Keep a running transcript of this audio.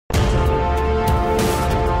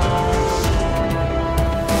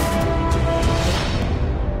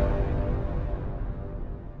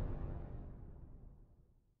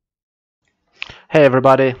Hey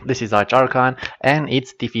everybody, this is ArchArchon and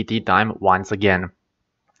it's TFT time once again.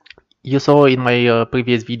 You saw in my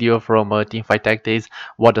previous video from Teamfight Tactics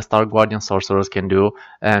what the Star Guardian Sorcerers can do,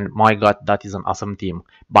 and my god, that is an awesome team.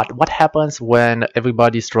 But what happens when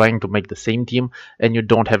everybody's trying to make the same team and you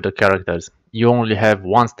don't have the characters? You only have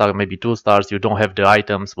 1 star, maybe 2 stars, you don't have the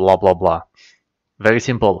items, blah blah blah. Very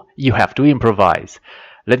simple, you have to improvise.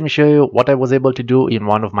 Let me show you what I was able to do in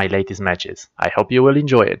one of my latest matches. I hope you will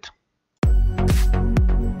enjoy it.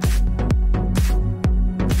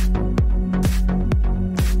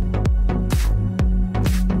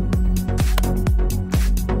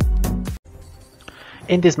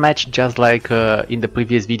 In this match, just like in the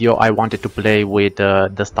previous video, I wanted to play with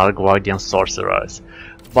the Star Guardian Sorcerers.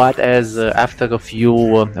 But as after a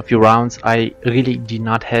few rounds, I really did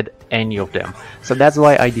not had any of them. So that's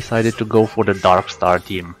why I decided to go for the Dark Star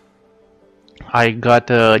team. I got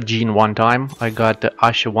Jean one time, I got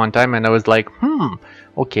Ashe one time, and I was like,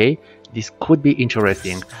 okay, this could be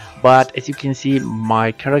interesting. But as you can see,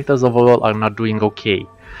 my characters overall are not doing okay.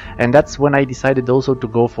 And that's when I decided also to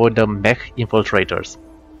go for the MECH Infiltrators.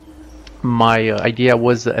 My idea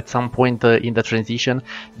was at some point in the transition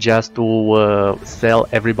just to sell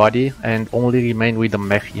everybody and only remain with the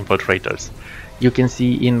MECH Infiltrators. You can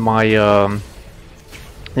see in my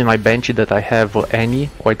bench that I have Annie,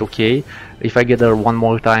 quite okay. If I get her one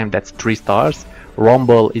more time, that's 3 stars.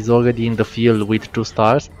 Rumble is already in the field with 2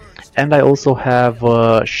 stars. And I also have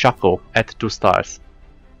Shaco at 2 stars.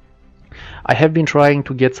 I have been trying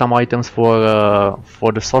to get some items for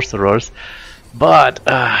the sorcerers, but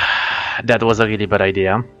that was a really bad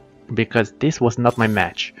idea because this was not my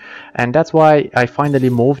match, and that's why I finally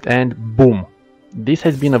moved, and boom, this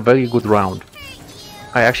has been a very good round.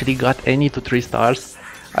 I actually got Annie to 3 stars.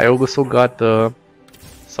 I also got I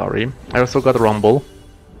also got Rumble,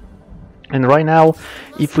 and right now,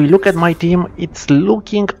 if we look at my team, it's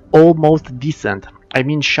looking almost decent. I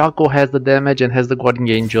mean, Shaco has the damage and has the Guardian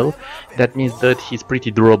Angel. That means that he's pretty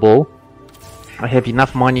durable. I have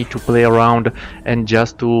enough money to play around and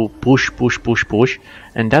just to push.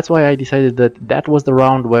 And that's why I decided that that was the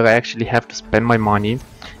round where I actually have to spend my money,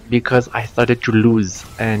 because I started to lose.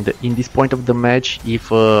 And in this point of the match,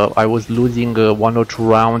 if I was losing 1 or 2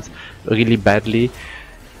 rounds really badly,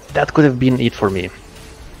 that could have been it for me.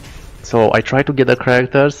 So I tried to get the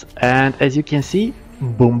characters, and as you can see,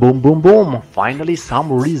 boom, boom, boom, boom, finally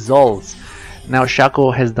some results. Now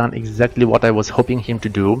Shaco has done exactly what I was hoping him to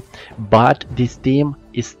do, but this team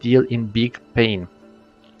is still in big pain.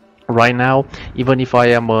 Right now, even if I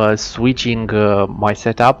am switching my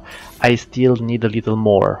setup, I still need a little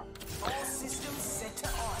more.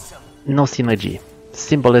 No synergy.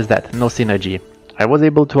 Simple as that, no synergy. I was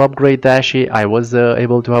able to upgrade Ashe, I was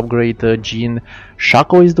able to upgrade Jean.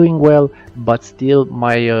 Shaco is doing well, but still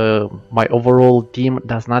my overall team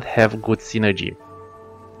does not have good synergy.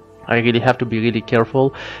 I really have to be really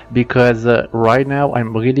careful, because right now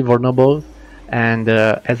I'm really vulnerable, and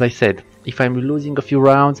as I said, if I'm losing a few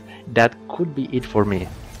rounds, that could be it for me.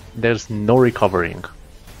 There's no recovering.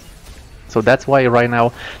 So that's why right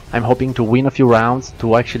now I'm hoping to win a few rounds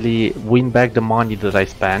to actually win back the money that I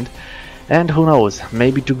spent. And who knows,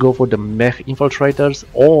 maybe to go for the MECH Infiltrators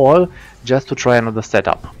or just to try another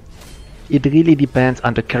setup. It really depends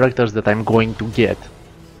on the characters that I'm going to get.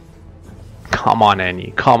 Come on,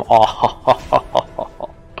 Annie, come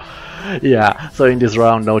on. Yeah, so in this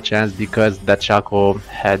round no chance, because that Shaco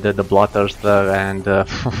had the Bloodthirster and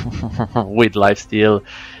with lifesteal,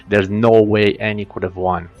 there's no way Annie could have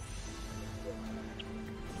won.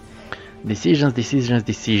 Decisions.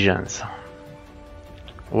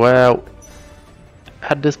 Well,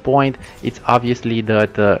 at this point, it's obviously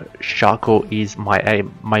that Shaco is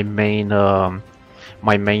my main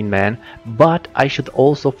man, but I should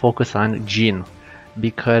also focus on Jean,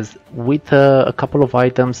 because with a couple of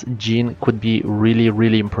items, Jean could be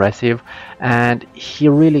really impressive, and he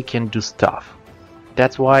really can do stuff.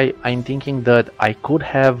 That's why I'm thinking that I could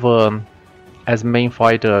have as main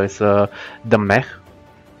fighters the MECH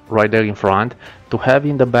right there in front, to have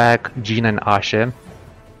in the back Jean and Ashe.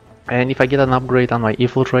 And if I get an upgrade on my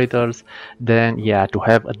infiltrators, then yeah, to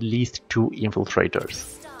have at least 2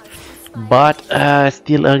 infiltrators. But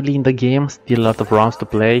still early in the game, still a lot of rounds to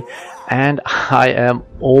play, and I am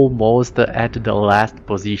almost at the last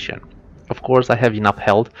position. Of course, I have enough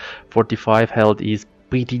health. 45 health is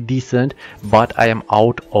pretty decent, but I am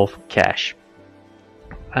out of cash.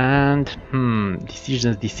 And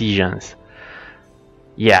decisions.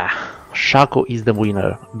 Yeah, Shaco is the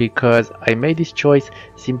winner, because I made this choice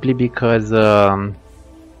simply because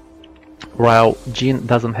Well, Jin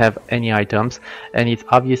doesn't have any items, and it's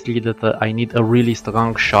obviously that I need a really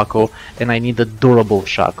strong Shaco and I need a durable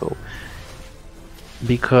Shaco.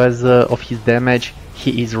 Because of his damage,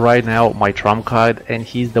 he is right now my trump card, and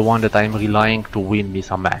he's the one that I'm relying to win me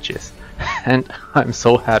some matches. And I'm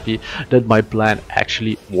so happy that my plan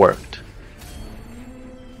actually worked.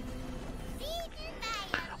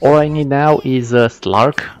 All I need now is a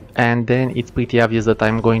Slark, and then it's pretty obvious that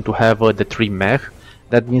I'm going to have the 3 mech.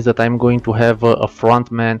 That means that I'm going to have a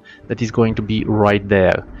frontman that is going to be right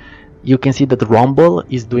there. You can see that Rumble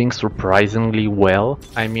is doing surprisingly well.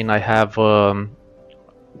 I mean, I have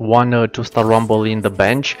one 2-star Rumble in the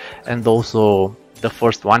bench, and also the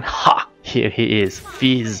first one. Ha! Here he is,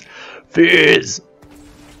 Fizz! Fizz!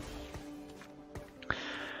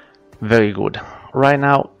 Very good. Right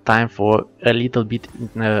now, time for a little bit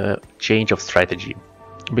change of strategy.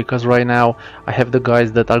 Because right now I have the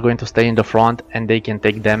guys that are going to stay in the front and they can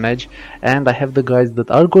take damage, and I have the guys that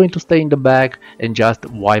are going to stay in the back and just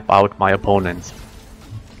wipe out my opponents.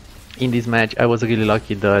 In this match I was really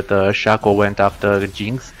lucky that Shaco went after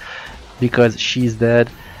Jinx, because she's dead,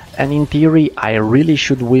 and in theory I really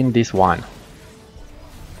should win this one.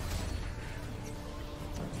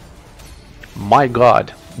 My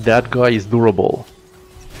god, that guy is durable,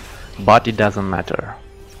 but it doesn't matter.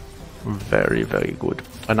 Very good.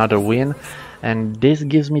 Another win, and this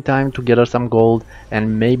gives me time to gather some gold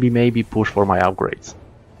and maybe push for my upgrades.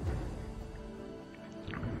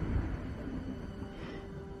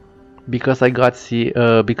 Because I got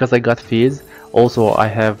Fizz, also I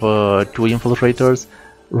have 2 Infiltrators.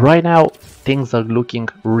 Right now things are looking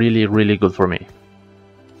really good for me.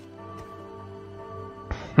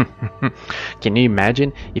 Can you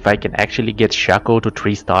imagine if I can actually get Shaco to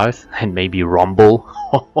 3 stars and maybe Rumble?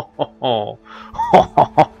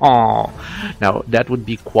 Now that would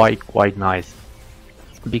be quite nice,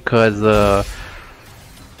 because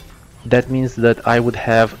that means that I would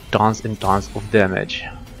have tons and tons of damage.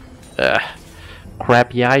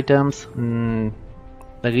 Crappy items,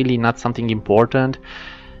 really not something important.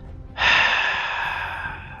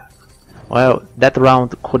 Well, that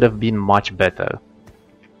round could have been much better.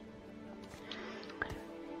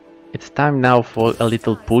 It's time now for a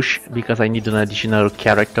little push, because I need an additional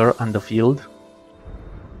character on the field.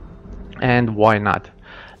 And why not?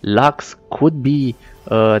 Lux could be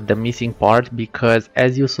the missing part, because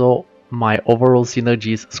as you saw, my overall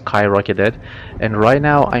synergies skyrocketed, and right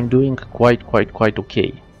now I'm doing quite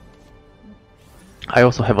okay. I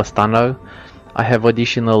also have a stunner, I have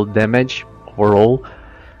additional damage overall.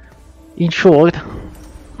 In short,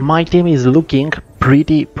 my team is looking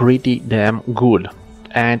pretty damn good.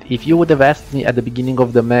 And if you would have asked me at the beginning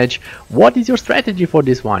of the match, what is your strategy for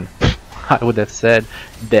this one? I would have said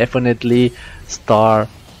definitely Star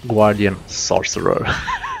Guardian Sorcerer.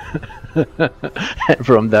 And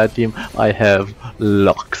from that team I have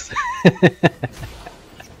Lux.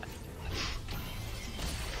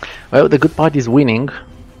 Well, the good part is winning.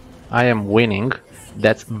 I am winning.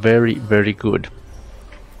 That's very good.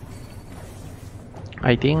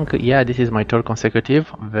 I think, yeah, this is my 3rd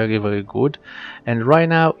consecutive. Very good. And right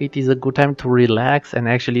now it is a good time to relax and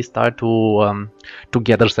actually start to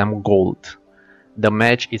gather some gold. The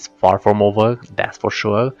match is far from over, that's for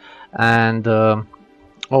sure. And oh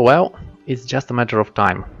well, it's just a matter of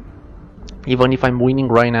time. Even if I'm winning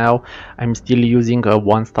right now, I'm still using a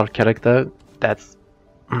 1-star character. That's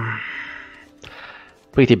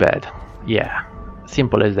pretty bad. Yeah,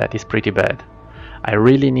 simple as that, is pretty bad. I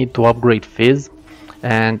really need to upgrade Fizz.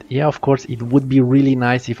 And yeah, of course, it would be really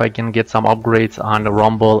nice if I can get some upgrades on the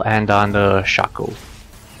Rumble and on the Shaco.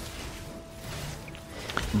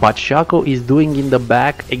 But Shaco is doing in the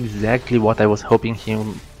back exactly what I was hoping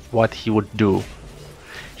what he would do.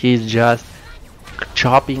 He's just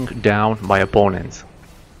chopping down my opponents.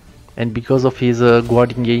 And because of his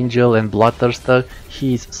Guardian Angel and Bloodthirster,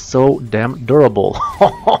 he's so damn durable.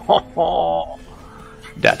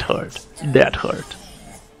 That hurt. That hurt.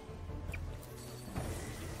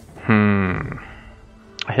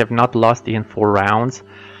 I have not lost in 4 rounds.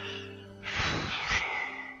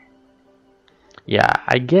 Yeah,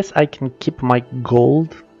 I guess I can keep my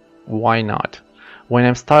gold. Why not? When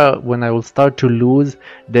I will start to lose,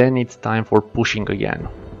 then it's time for pushing again.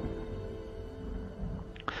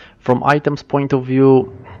 From items point of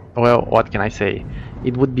view, well, what can I say?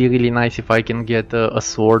 It would be really nice if I can get a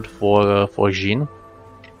sword for Jin.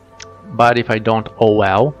 But if I don't, oh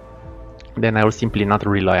well. Then I will simply not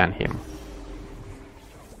rely on him.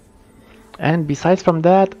 And besides from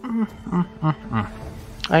that,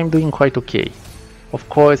 I'm doing quite okay. Of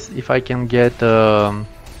course, if I can get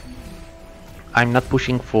I'm not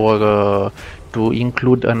pushing for to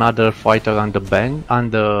include another fighter on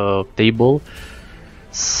the table,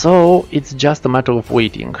 so it's just a matter of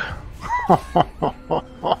waiting.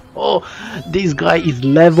 This guy is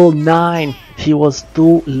level 9. He was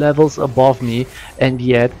 2 levels above me, and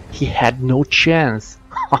yet he had no chance.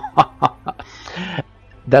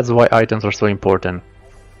 That's why items are so important.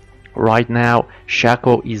 Right now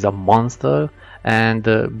Shaco is a monster, and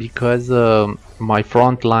because my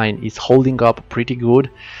front line is holding up pretty good,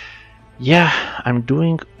 yeah, I'm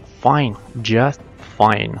doing fine, just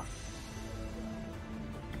fine.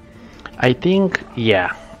 I think,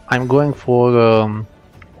 yeah, I'm going for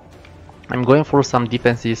some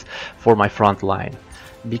defenses for my front line,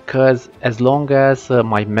 because as long as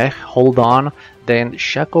my mech hold on, then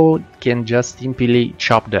Shaco can just simply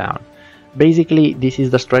chop down. Basically, this is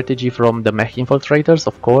the strategy from the MECH infiltrators,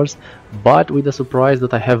 of course, but with the surprise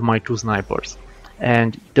that I have my 2 snipers.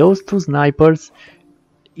 And those 2 snipers,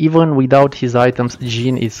 even without his items,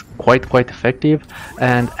 Jhin is quite effective,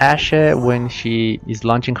 and Ashe, when she is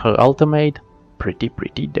launching her ultimate, pretty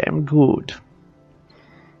damn good.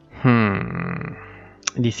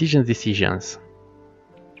 Decisions.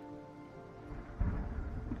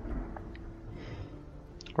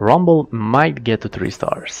 Rumble might get to 3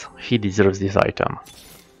 stars. He deserves this item.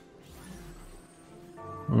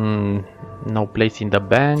 No place in the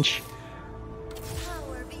bench.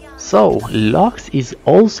 So Lux is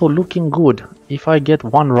also looking good. If I get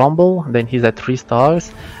 1 Rumble, then he's at 3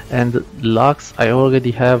 stars, and Lux, I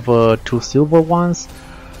already have 2 silver ones.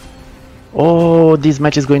 Oh, this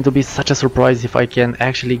match is going to be such a surprise if I can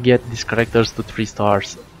actually get these characters to 3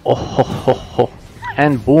 stars. Oh,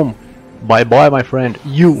 and boom, bye bye my friend,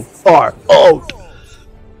 you are out.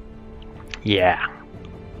 Yeah.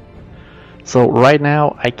 So right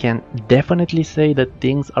now I can definitely say that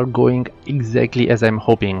things are going exactly as I'm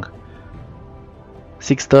hoping.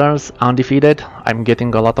 6 turns undefeated, I'm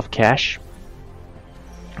getting a lot of cash.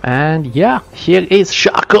 And yeah, here is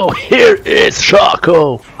Shaco,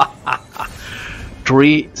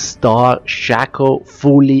 3-star Shaco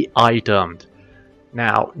fully itemed.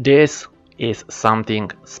 Now this is something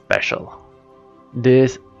special.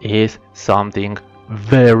 This is something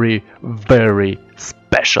very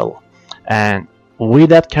special. And with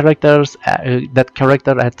that character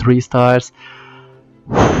at 3 stars,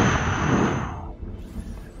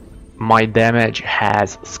 my damage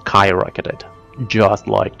has skyrocketed, just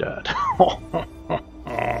like that.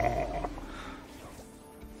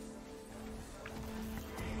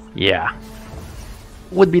 Yeah,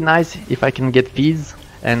 would be nice if I can get Fizz,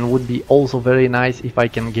 and would be also very nice if I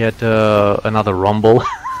can get another Rumble.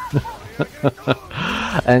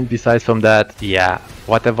 And besides from that, yeah,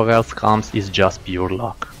 whatever else comes is just pure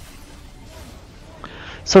luck.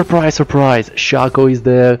 Surprise, surprise, Shaco is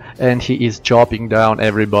there and he is chopping down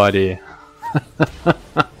everybody.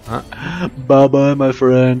 Bye bye my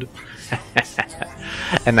friend.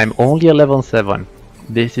 And I'm only a level 7.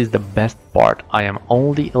 This is the best part. I am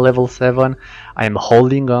only a level 7. I am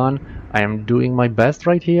holding on. I am doing my best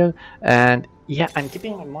right here, and yeah, I'm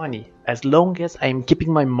keeping my money. As long as I'm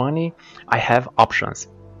keeping my money, I have options.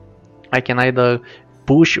 I can either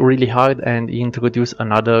push really hard and introduce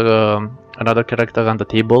another character on the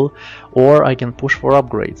table, or I can push for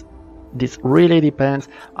upgrades. This really depends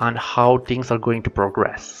on how things are going to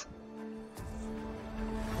progress.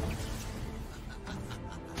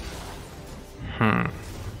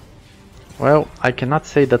 Well, I cannot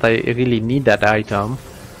say that I really need that item,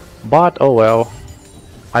 but oh well,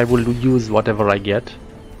 I will use whatever I get,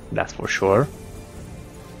 that's for sure.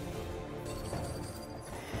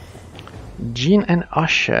 Jhin and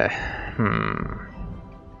Ashe.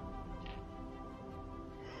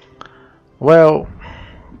 Well,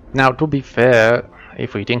 now to be fair,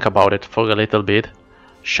 if we think about it for a little bit,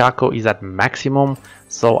 Shaco is at maximum,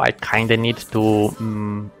 so I kinda need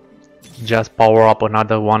to just power up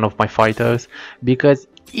another one of my fighters, because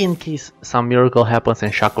in case some miracle happens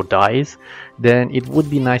and Shaco dies, then it would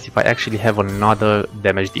be nice if I actually have another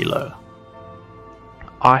damage dealer.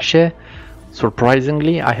 Ashe,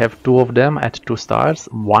 surprisingly, I have 2 of them at 2 stars,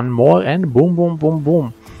 1 more and boom boom boom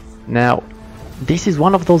boom. Now this is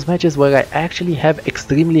one of those matches where I actually have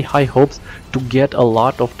extremely high hopes to get a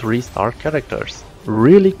lot of 3-star characters.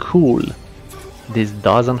 Really cool. This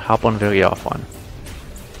doesn't happen very often.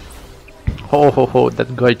 Oh,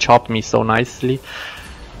 that guy chopped me so nicely.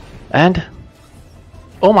 And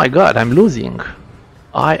oh my god, I'm losing.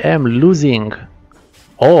 I am losing.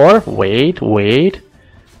 Or wait.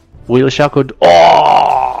 Will Shaco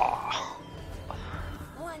oh!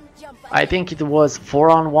 I think it was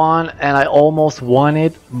 4-on-1 and I almost won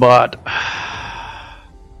it, but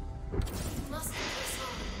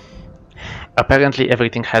Apparently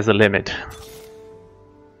everything has a limit.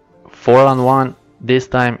 4-on-1, this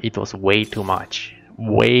time it was way too much.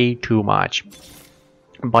 Way too much.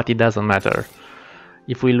 But it doesn't matter.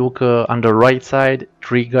 If we look on the right side,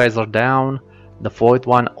 3 guys are down, the 4th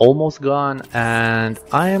one almost gone, and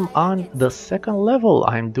I am on the 2nd level.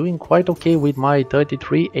 I'm doing quite okay with my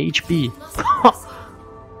 33 HP.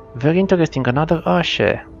 Very interesting, another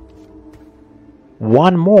Ashe.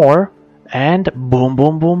 One more, and boom,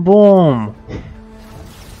 boom, boom, boom.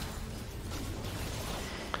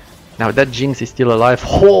 Now that Jinx is still alive.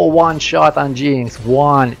 Oh, one shot on Jinx,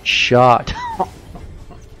 one shot.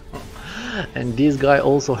 And this guy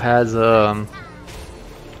also has 2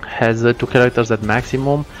 characters at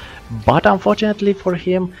maximum, but unfortunately for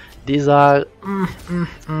him, these are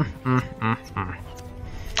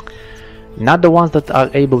not the ones that are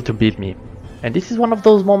able to beat me. And this is one of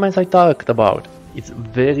those moments I talked about. It's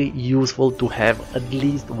very useful to have at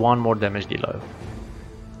least one more damage dealer.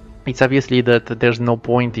 It's obviously that there's no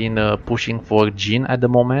point in pushing for Jhin at the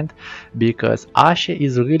moment, because Ashe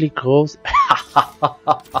is really close.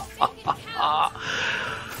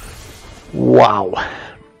 Wow,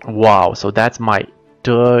 wow, so that's my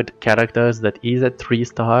 3rd characters that is at 3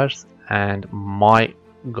 stars, and my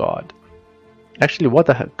god. Actually, what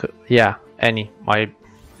the heck? Yeah, Annie.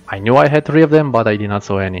 I knew I had 3 of them, but I did not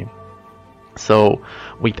saw any. So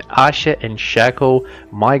with Ashe and Shaco,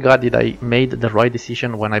 my god, did I made the right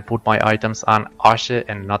decision when I put my items on Ashe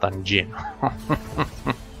and not on Jhin.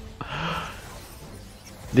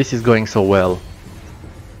 This is going so well.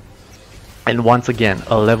 And once again,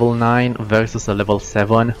 a level 9 versus a level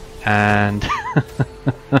 7, and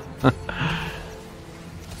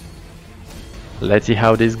let's see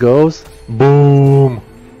how this goes. Boom!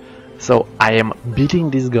 So I am beating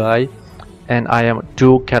this guy, and I am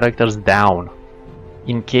 2 characters down.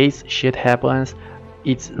 In case shit happens,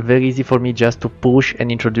 it's very easy for me just to push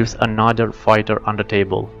and introduce another fighter on the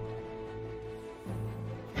table.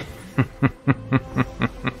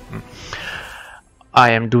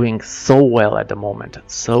 I am doing so well at the moment,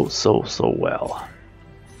 so well.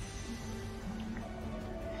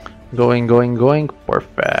 Going,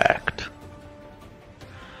 perfect.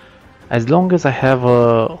 As long as I have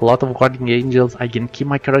a lot of guardian angels, I can keep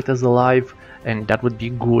my characters alive, and that would be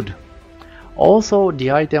good. Also,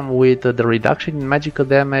 the item with the reduction in magical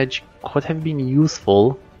damage could have been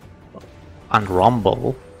useful on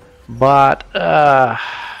Rumble, but I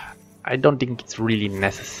don't think it's really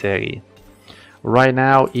necessary. Right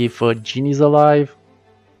now, if Jhin is alive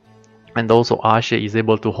and also Ashe is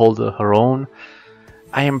able to hold her own,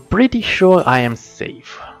 I am pretty sure I am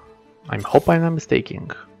safe. I hope I'm not mistaken.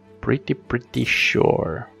 Pretty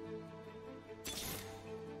sure.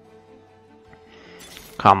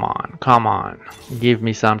 Come on, give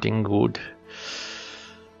me something good.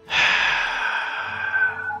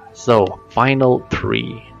 So, final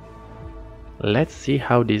 3. Let's see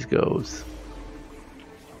how this goes.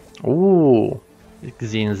 Ooh,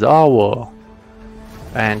 Xinzawa,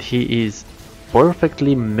 and he is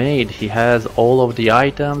perfectly made. He has all of the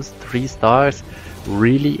items, 3 stars.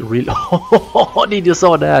 Really did you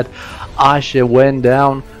saw that? Ashe went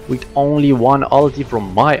down with only 1 ulti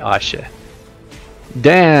from my Ashe.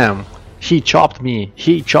 Damn, he chopped me.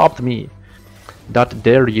 That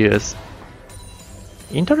Darius.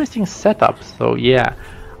 Interesting setup. So yeah,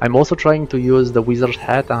 I'm also trying to use the wizard's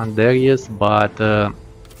hat on Darius, but the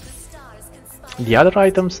other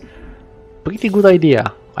items, pretty good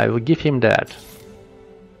idea. I will give him that.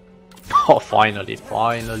 Oh, finally,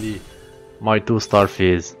 my 2-star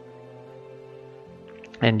fizz.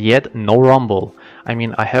 And yet, no rumble. I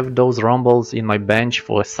mean, I have those rumbles in my bench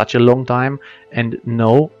for such a long time, and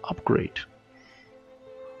no upgrade.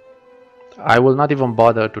 I will not even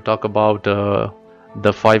bother to talk about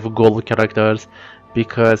the 5 gold characters,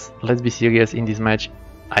 because let's be serious, in this match,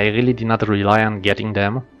 I really did not rely on getting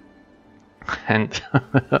them. And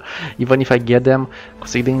even if I get them,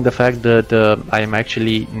 considering the fact that I am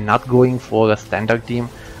actually not going for a standard team,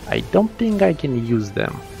 I don't think I can use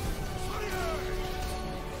them.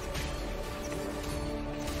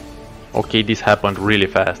 Okay, this happened really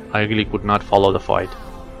fast. I really could not follow the fight,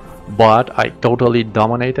 but I totally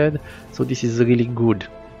dominated, so this is really good.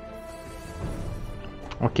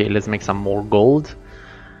 Okay, let's make some more gold.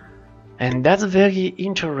 And that's very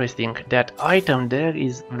interesting. That item there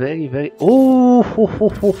is very... Oh,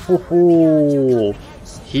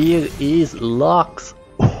 here is Lux.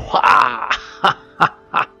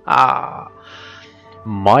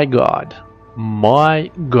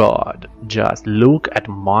 My god, just look at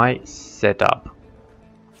my setup.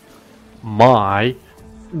 My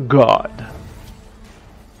god.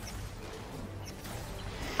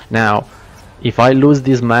 Now, If I lose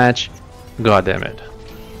this match, god damn it.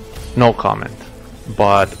 No comment.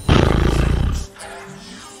 But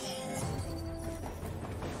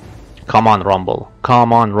come on, Rumble.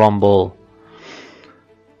 Come on, Rumble.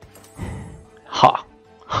 Ha.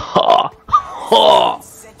 Ha. Ha.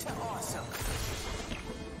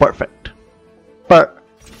 Perfect.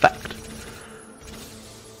 Perfect.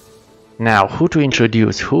 Now, who to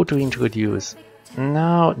introduce? Who to introduce?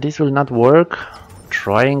 No, this will not work.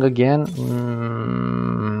 Trying again.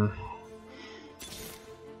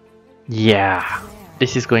 Yeah,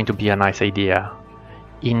 this is going to be a nice idea.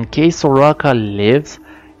 In case Soraka lives,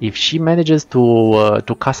 if she manages to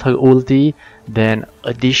cast her ulti, then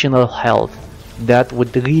additional health. That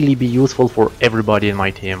would really be useful for everybody in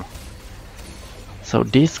my team. So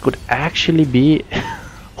this could actually be...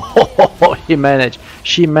 Oh, he managed,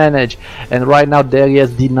 she managed, and right now Darius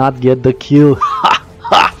did not get the kill. Ha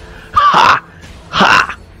ha ha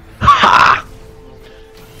ha ha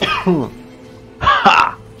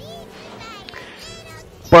ha.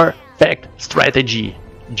 Perfect strategy,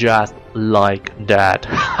 just like that.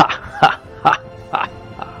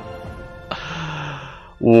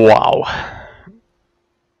 Wow.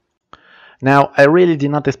 Now, I really did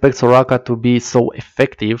not expect Soraka to be so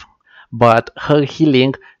effective, but her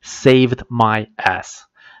healing saved my ass.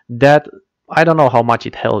 That, I don't know how much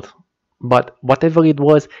it held, but whatever it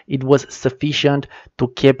was sufficient to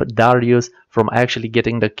keep Darius from actually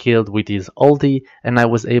getting the kill with his ulti, and I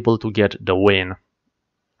was able to get the win.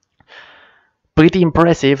 Pretty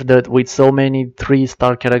impressive that with so many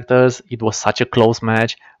 3-star characters it was such a close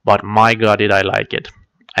match, but my god did I like it.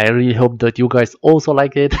 I really hope that you guys also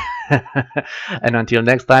like it. And until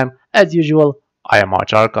next time, as usual, I am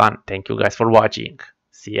ArchArchon. Thank you guys for watching.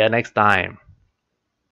 See ya next time.